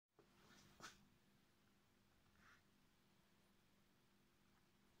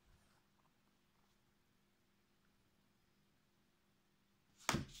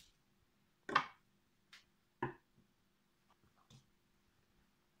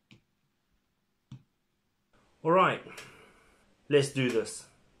Alright, let's do this.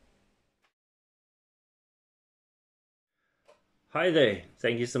 Hi there,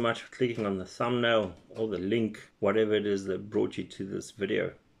 thank you so much for clicking on the thumbnail or the link, whatever it is that brought you to this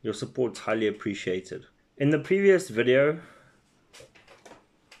video. Your support's highly appreciated. In the previous video,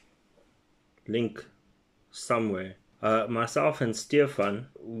 link somewhere, myself and Stefan,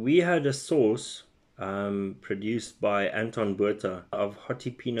 we had a sauce produced by Anton Botha of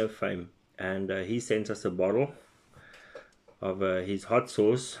Hotty Peno fame, and he sent us a bottle of his hot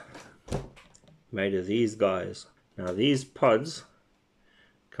sauce made of these guys. Now these pods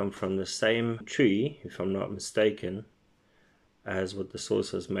come from the same tree, if I'm not mistaken, as what the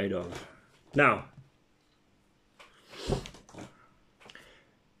sauce is made of. Now,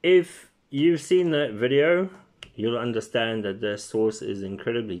 if you've seen that video, you'll understand that this sauce is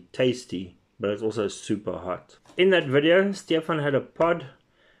incredibly tasty, but it's also super hot. In that video, Stefan had a pod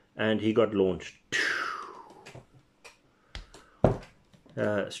and he got launched.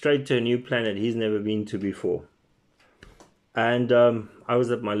 Straight to a new planet he's never been to before. And I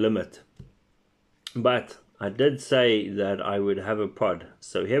was at my limit. But I did say that I would have a pod.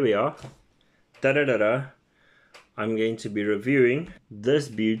 So here we are. Da-da-da-da. I'm going to be reviewing this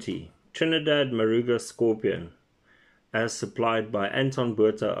beauty, Trinidad Moruga Scorpion, as supplied by Anton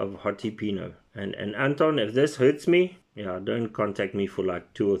Botha of Hotty Peno. And Anton, if this hurts me, yeah, don't contact me for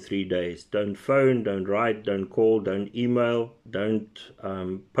like 2 or 3 days. Don't phone, don't write, don't call, don't email, don't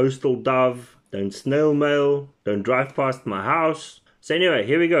postal dove, don't snail mail, don't drive past my house. So anyway,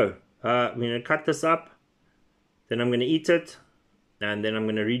 here we go. I'm going to cut this up, then I'm going to eat it, and then I'm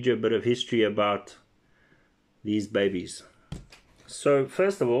going to read you a bit of history about these babies. So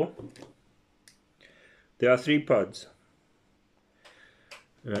first of all, there are 3 pods.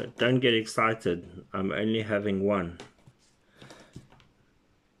 Don't get excited, I'm only having 1.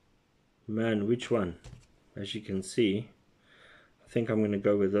 Man, which one? As you can see, I think I'm going to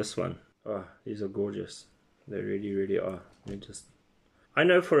go with this one. Oh, these are gorgeous. They really, really are. I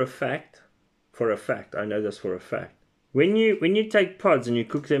know for a fact, I know this for a fact. When you take pods and you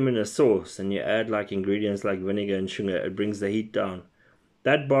cook them in a sauce and you add like ingredients like vinegar and sugar, it brings the heat down.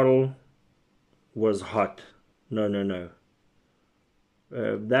 That bottle was hot. No.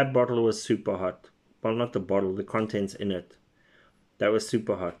 That bottle was super hot. Well, not the bottle, the contents in it. That was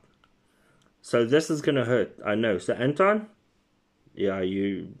super hot. So this is going to hurt, I know. So Anton, yeah,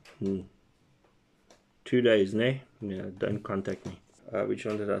 2 days, ne? Yeah, don't contact me. Which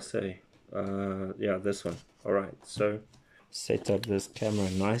one did I say? Yeah, this one. Alright, so set up this camera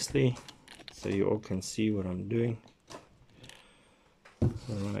nicely so you all can see what I'm doing.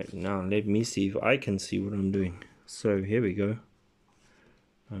 Alright, now let me see if I can see what I'm doing. So here we go.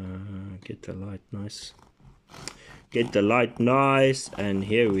 Get the light nice. Get the light nice, and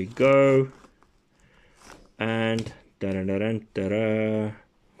here we go. And da-da-da-da-da-da.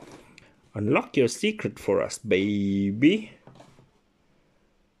 Unlock your secret for us, baby.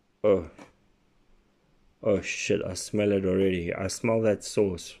 Oh shit, I smell it already. I smell that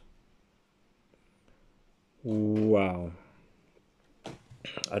sauce. Wow.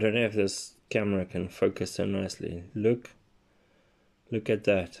 I don't know if this camera can focus so nicely. Look at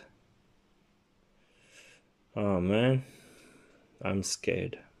that. Oh man, I'm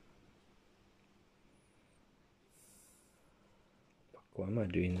scared. Why am I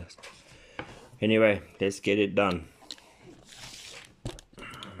doing this? Anyway, let's get it done.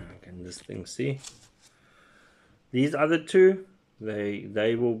 Can this thing see? These other 2,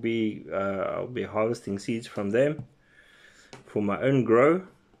 they will be I'll be harvesting seeds from them for my own grow.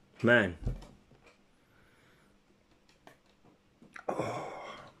 Man. Oh.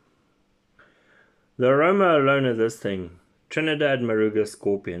 The aroma alone of this thing, Trinidad Moruga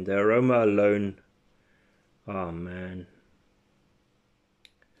Scorpion, the aroma alone, oh man.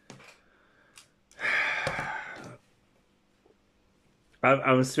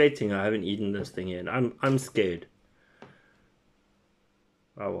 I'm sweating. I haven't eaten this thing yet. I'm scared.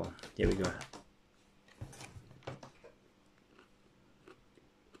 Oh well, here we go.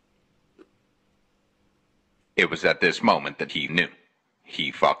 It was at this moment that he knew.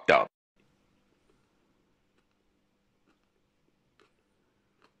 He fucked up.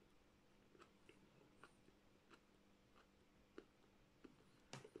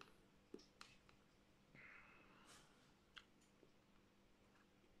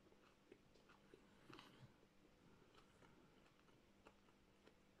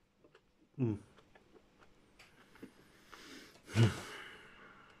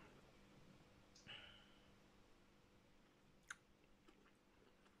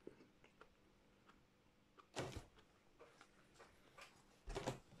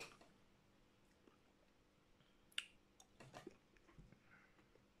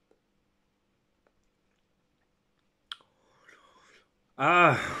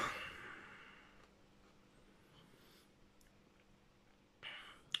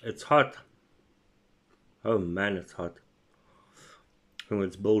 It's hot. Oh man, it's hot. Oh,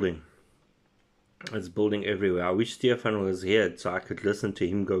 it's building. It's building everywhere. I wish Stefan was here so I could listen to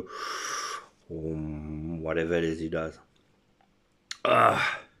him go, whatever it is he does.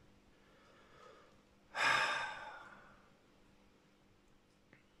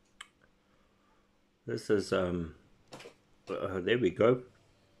 This is, there we go.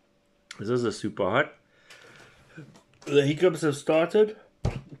 This is a super hot. The hiccups have started.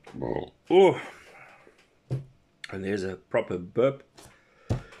 Oh, and there's a proper burp.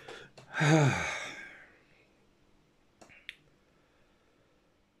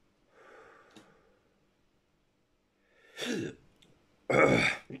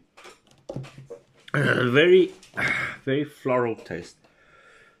 Very, very floral taste.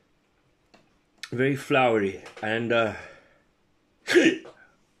 Very flowery and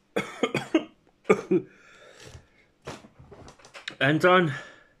Anton,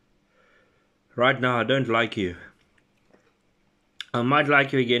 right now I don't like you. I might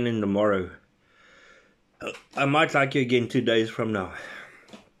like you again in tomorrow. I might like you again 2 days from now.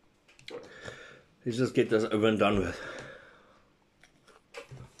 Let's just get this over and done with.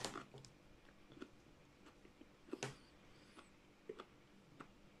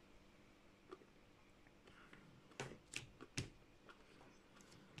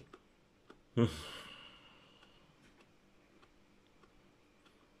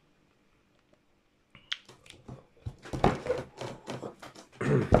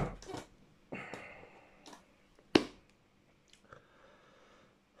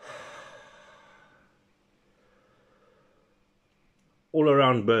 All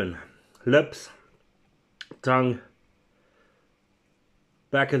around burn. Lips, tongue,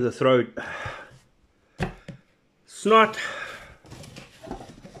 back of the throat, snot,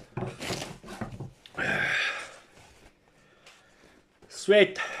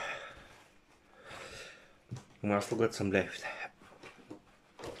 sweat, and I still got some left.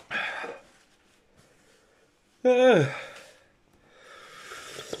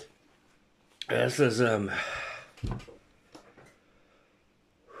 This is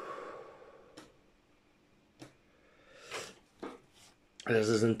this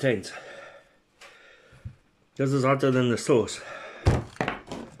is intense. This is hotter than the sauce.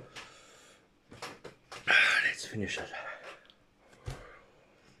 Let's finish it.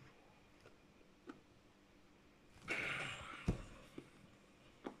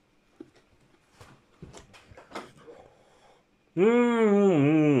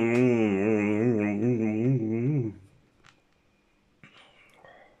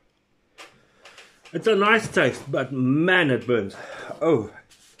 It's a nice taste, but man, it burns. Oh.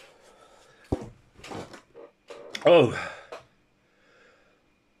 Oh.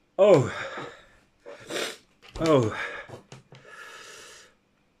 Oh. Oh.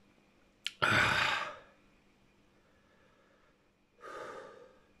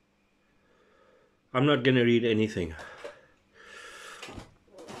 I'm not gonna read anything.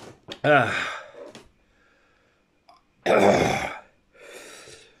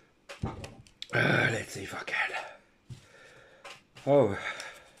 Let's see if I can. Oh.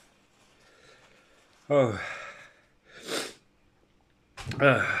 Oh.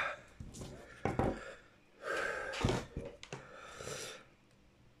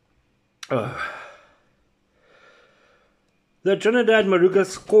 Oh. The Trinidad Moruga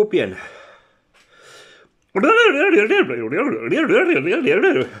scorpion.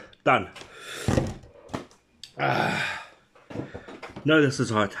 Done. No, this is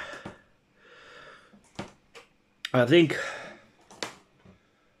hot. I think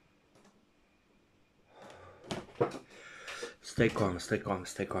stay calm, stay calm,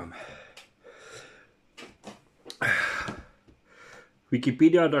 stay calm.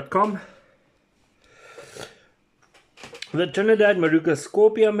 Wikipedia.com. The Trinidad Moruga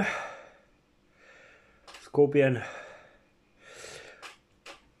scorpion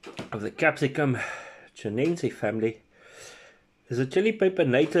of the capsicum chinense family is a chili pepper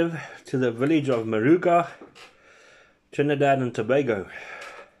native to the village of Moruga, Trinidad and Tobago.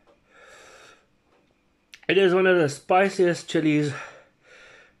 It is one of the spiciest chilies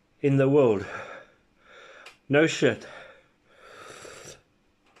in the world. No shit.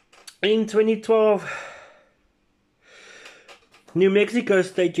 In 2012, New Mexico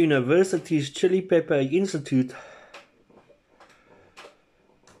State University's Chili Pepper Institute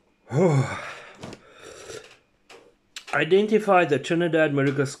identified the Trinidad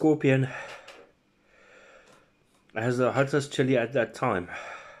Moruga scorpion as the hottest chili at that time.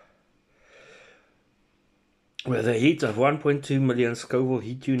 with a heat of 1.2 million Scoville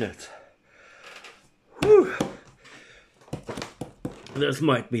heat units. Whew. This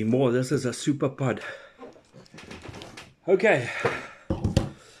might be more. This is a super pod. Okay,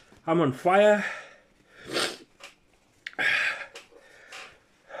 I'm on fire.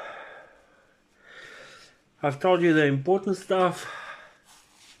 I've told you the important stuff.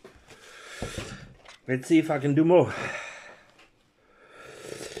 Let's see if I can do more.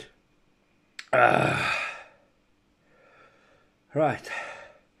 Right.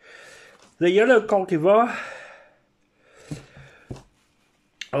 The yellow cultivar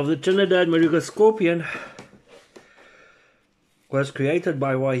of the Trinidad Moruga scorpion was created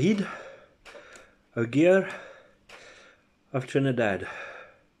by Wahid Ogier of Trinidad.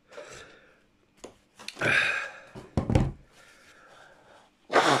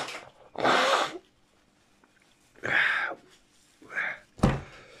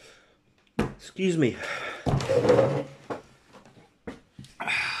 Excuse me.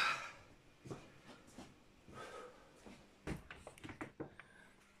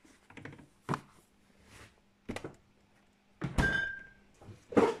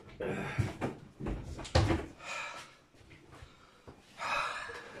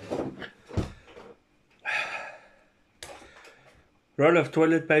 Roll of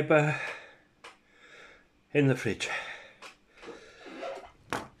toilet paper in the fridge.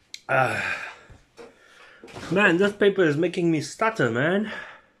 Man, this paper is making me stutter, man.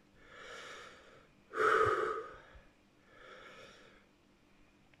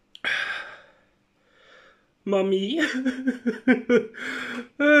 Mommy.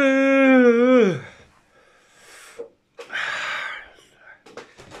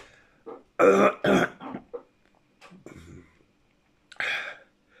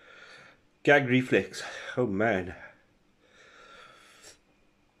 Gag reflex. Oh man.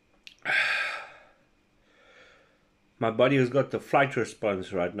 My body has got the flight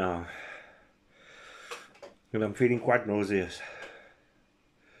response right now, and I'm feeling quite nauseous.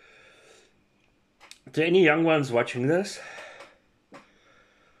 To any young ones watching this,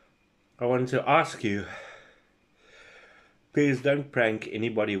 I want to ask you, please don't prank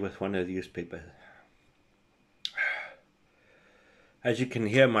anybody with one of these papers. As you can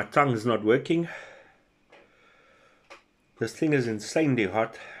hear, my tongue's not working. This thing is insanely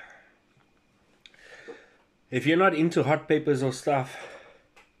hot. If you're not into hot papers or stuff,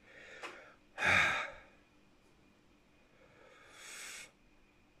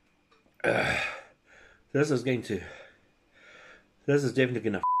 this is definitely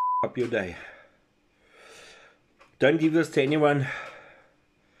gonna up your day. Don't give this to anyone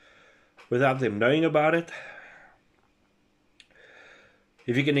without them knowing about it.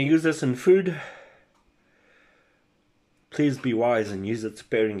 If you're gonna use this in food, please be wise and use it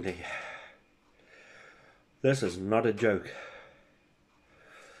sparingly. This is not a joke.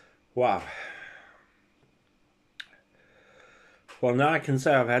 Wow. Well, now I can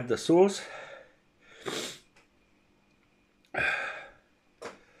say I've had the sauce.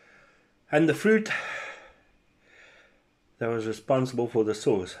 And the fruit that was responsible for the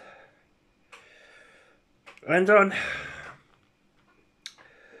sauce. Anton,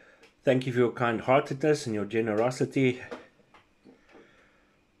 thank you for your kind-heartedness and your generosity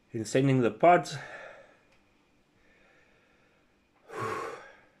in sending the pods.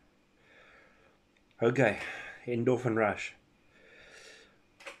 Okay, endorphin rush.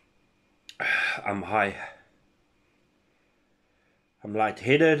 I'm high. I'm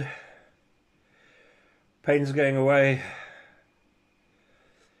lightheaded. Pain's going away.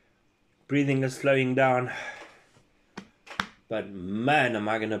 Breathing is slowing down. But man, am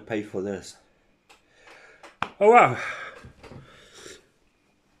I going to pay for this. Oh wow.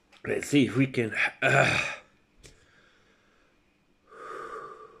 Let's see if we can...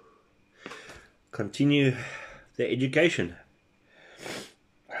 continue the education.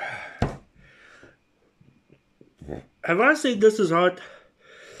 Have I said this is hot?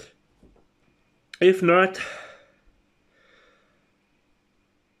 If not,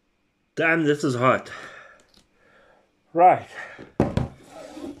 damn, this is hot. Right.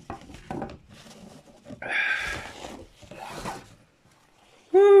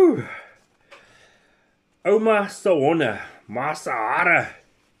 Woo. Oma Sawana, Masahara.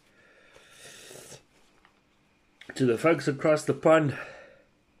 To the folks across the pond,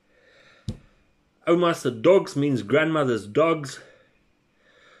 Omas the dogs means grandmother's dogs.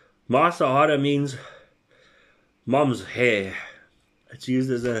 Masahara means mom's hair. It's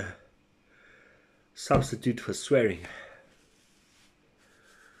used as a substitute for swearing.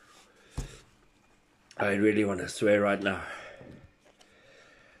 I really want to swear right now.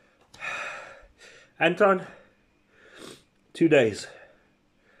 Anton, 2 days.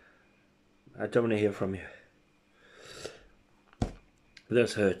 I don't want to hear from you.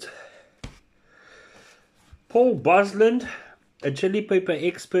 This hurts. Paul Bosland, a chili pepper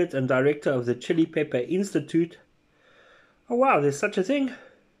expert and director of the Chili Pepper Institute. Oh wow, there's such a thing.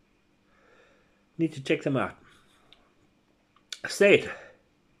 Need to check them out. Said,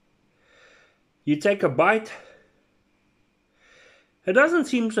 you take a bite, it doesn't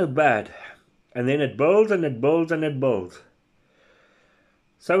seem so bad, and then it builds and it builds and it builds.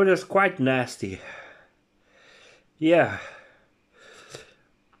 So it is quite nasty. Yeah,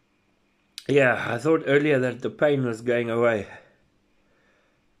 I thought earlier that the pain was going away.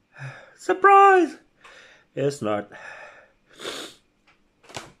 Surprise! It's not.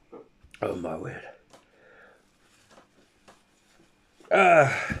 Oh my word.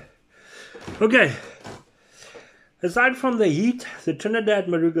 Okay. Aside from the heat, the Trinidad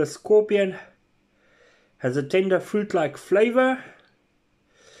Moruga scorpion has a tender fruit-like flavor,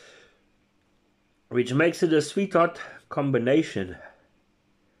 which makes it a sweet-hot combination.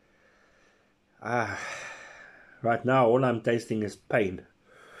 Right now all I'm tasting is pain.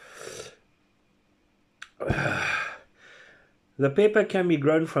 The pepper can be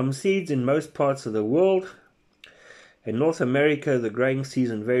grown from seeds in most parts of the world. In North America, the growing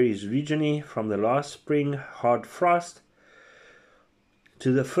season varies regionally from the last spring hard frost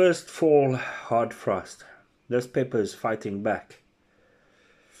to the first fall hard frost. This pepper is fighting back.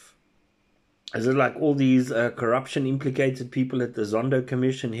 Is it like all these corruption implicated people at the Zondo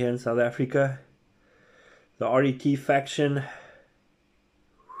Commission here in South Africa? The RET faction?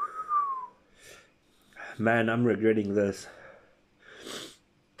 Man, I'm regretting this.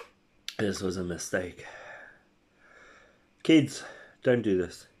 This was a mistake. Kids, don't do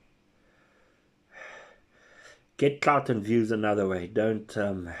this. Get clout and views another way. Don't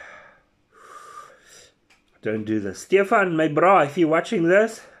do this. Stefan, my bro, if you're watching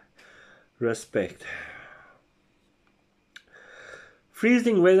this, respect.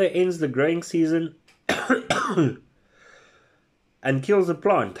 Freezing weather ends the growing season and kills the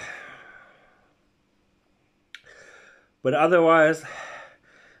plant. But otherwise,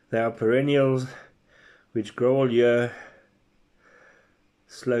 they are perennials which grow all year,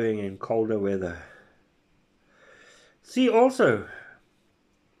 slowing in colder weather. See also,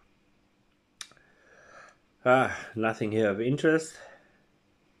 nothing here of interest.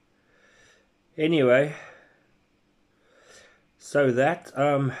 Anyway, so that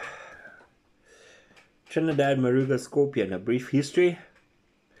Trinidad Moruga scorpion, a brief history.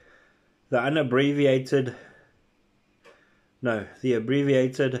 The abbreviated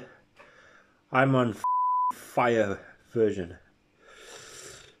I'm on fire version.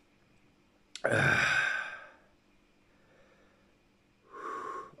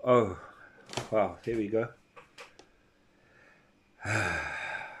 Oh, wow, there we go.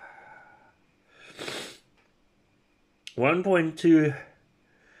 1.2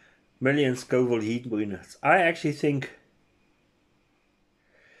 million Scoville heat units. I actually think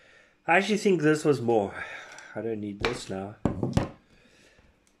this was more. I don't need this now.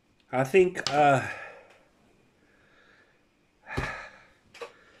 I think I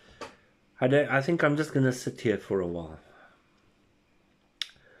think I'm just gonna sit here for a while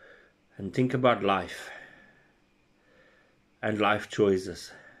and think about life and life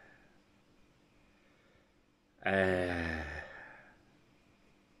choices. And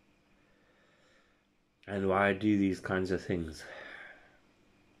why I do these kinds of things.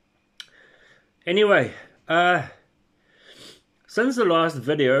 Anyway, since the last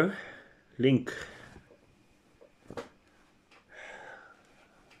video, link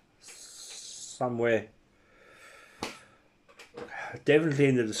somewhere, definitely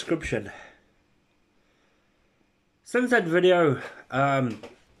in the description. Since that video,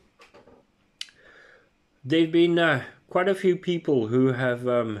 there've been quite a few people who have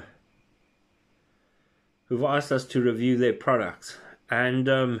who've asked us to review their products,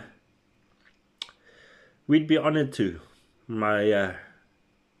 and we'd be honored to.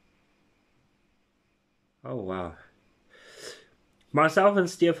 Oh wow, myself and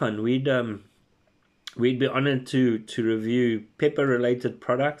Stefan, we'd be honored to review pepper related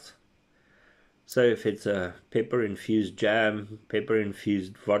products. So if it's a pepper infused jam, pepper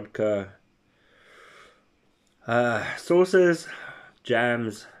infused vodka, sauces,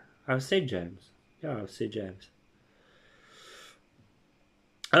 jams. I've said jams. Yeah, I've said jams.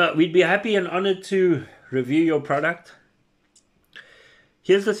 We'd be happy and honored to review your product.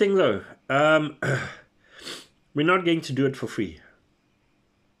 Here's the thing though, we're not going to do it for free.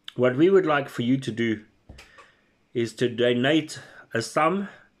 What we would like for you to do is to donate a sum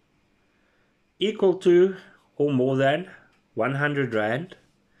equal to or more than 100 Rand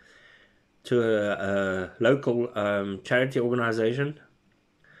to a local charity organization,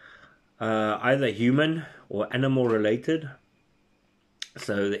 either human or animal related.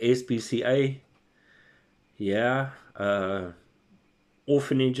 So the SPCA, yeah,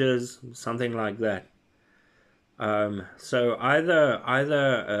 orphanages, something like that. So either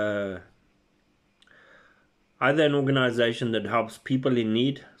an organization that helps people in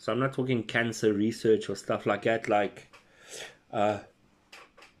need. So I'm not talking cancer research or stuff like that, like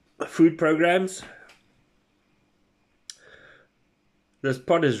food programs. This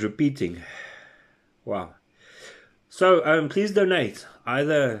pod is repeating. Wow. So please donate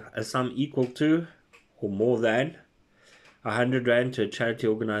either a sum equal to or more than 100 Rand to a charity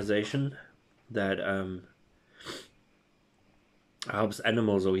organization that helps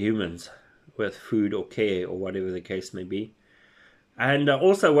animals or humans with food or care or whatever the case may be. And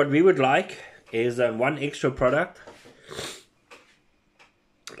also what we would like is one extra product.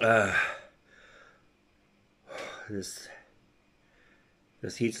 This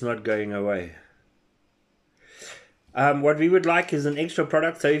heat's not going away. What we would like is an extra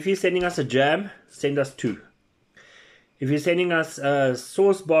product. So if you're sending us a jam, send us 2. If you're sending us a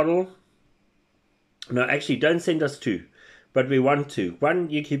sauce bottle, no, actually don't send us 2, but we want 2. 1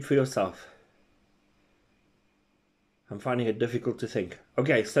 you keep for yourself. I'm finding it difficult to think.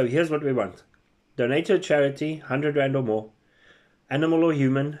 Okay, so here's what we want. Donate to a charity, 100 Rand or more, animal or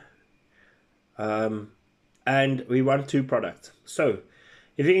human, and we want 2 products. So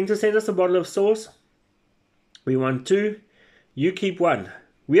if you're going to send us a bottle of sauce, we want 2, you keep 1.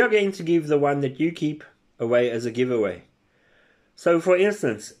 We are going to give the one that you keep away as a giveaway. So for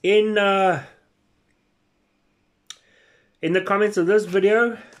instance, in the comments of this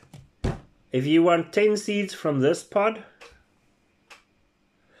video, if you want 10 seeds from this pod,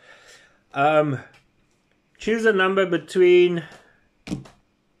 choose a number between,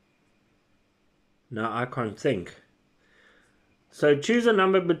 no, I can't think. So choose a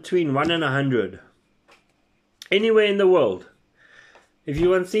number between 1 and 100. Anywhere in the world. If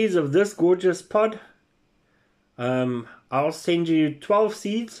you want seeds of this gorgeous pod, I'll send you 12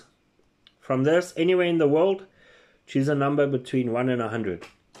 seeds from this anywhere in the world. Choose a number between 1 and 100.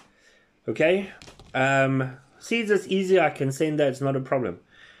 Okay? Seeds is easy. I can send that. It's not a problem.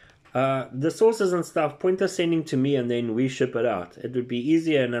 The sauces and stuff, Pointer sending to me and then we ship it out. It would be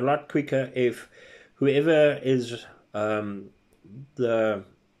easier and a lot quicker if whoever is the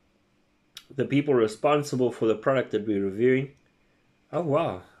people responsible for the product that we're reviewing. Oh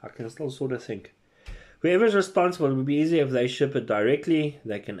wow, I can still sort of think. Whoever's responsible, it would be easier if they ship it directly.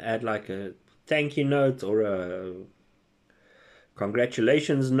 They can add like a thank you note or a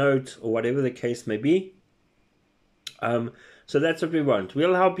congratulations note or whatever the case may be. So that's what we want.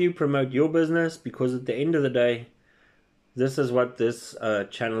 We'll help you promote your business because at the end of the day, this is what this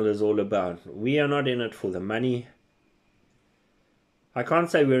channel is all about. We are not in it for the money. I can't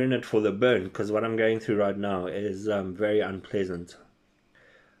say we're in it for the burn because what I'm going through right now is very unpleasant.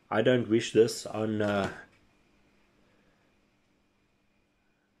 I don't wish this on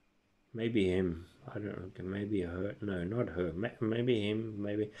maybe him. I don't know. Maybe her. No, not her. Maybe him.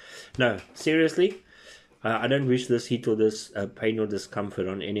 Maybe. No, seriously. I don't wish this heat or this pain or discomfort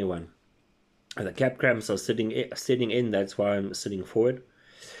on anyone. The cap cramps are sitting in. That's why I'm sitting forward.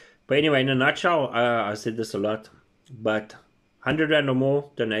 But anyway, in a nutshell, I said this a lot. But 100 Rand or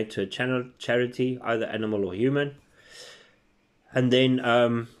more, donate to a charity, either animal or human. And then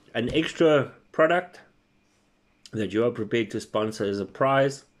an extra product that you are prepared to sponsor as a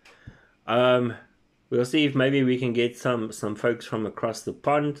prize. We'll see if maybe we can get some folks from across the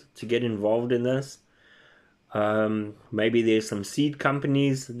pond to get involved in this. Maybe there's some seed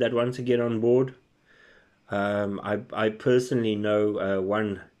companies that want to get on board. I personally know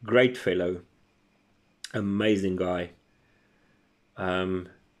one great fellow, amazing guy.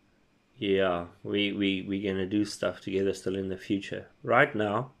 Yeah, we're gonna do stuff together still in the future. Right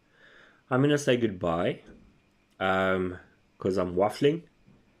now, I'm gonna say goodbye, because I'm waffling.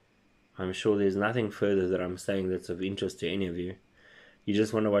 I'm sure there's nothing further that I'm saying that's of interest to any of you. You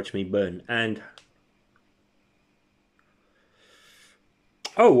just want to watch me burn. And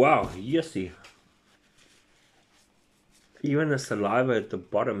oh wow, yesy. Even the saliva at the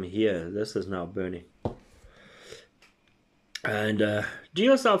bottom here, this is now burning. And do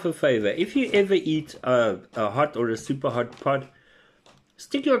yourself a favor. If you ever eat a hot or a super hot pod,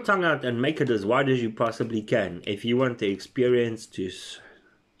 stick your tongue out and make it as wide as you possibly can. If you want the experience to...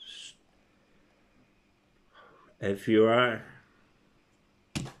 If you...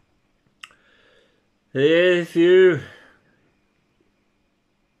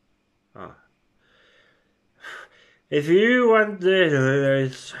 if you want the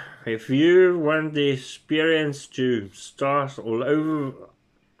experience to start all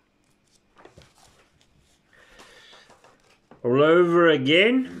over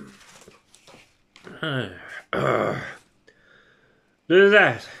again, do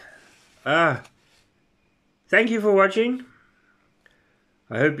that. Thank you for watching.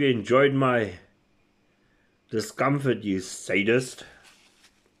 I hope you enjoyed my discomfort, you sadist.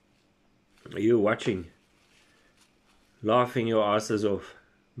 You watching, laughing your asses off.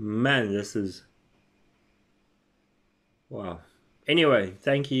 Man, this is wow. Anyway,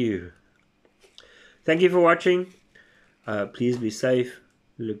 thank you. Thank you for watching. Please be safe.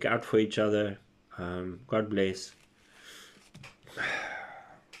 Look out for each other. God bless.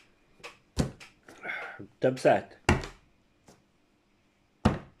 Dubsat.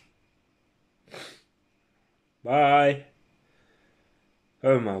 Bye.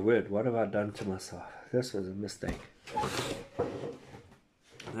 Oh my word, what have I done to myself? This was a mistake.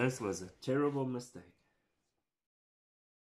 This was a terrible mistake.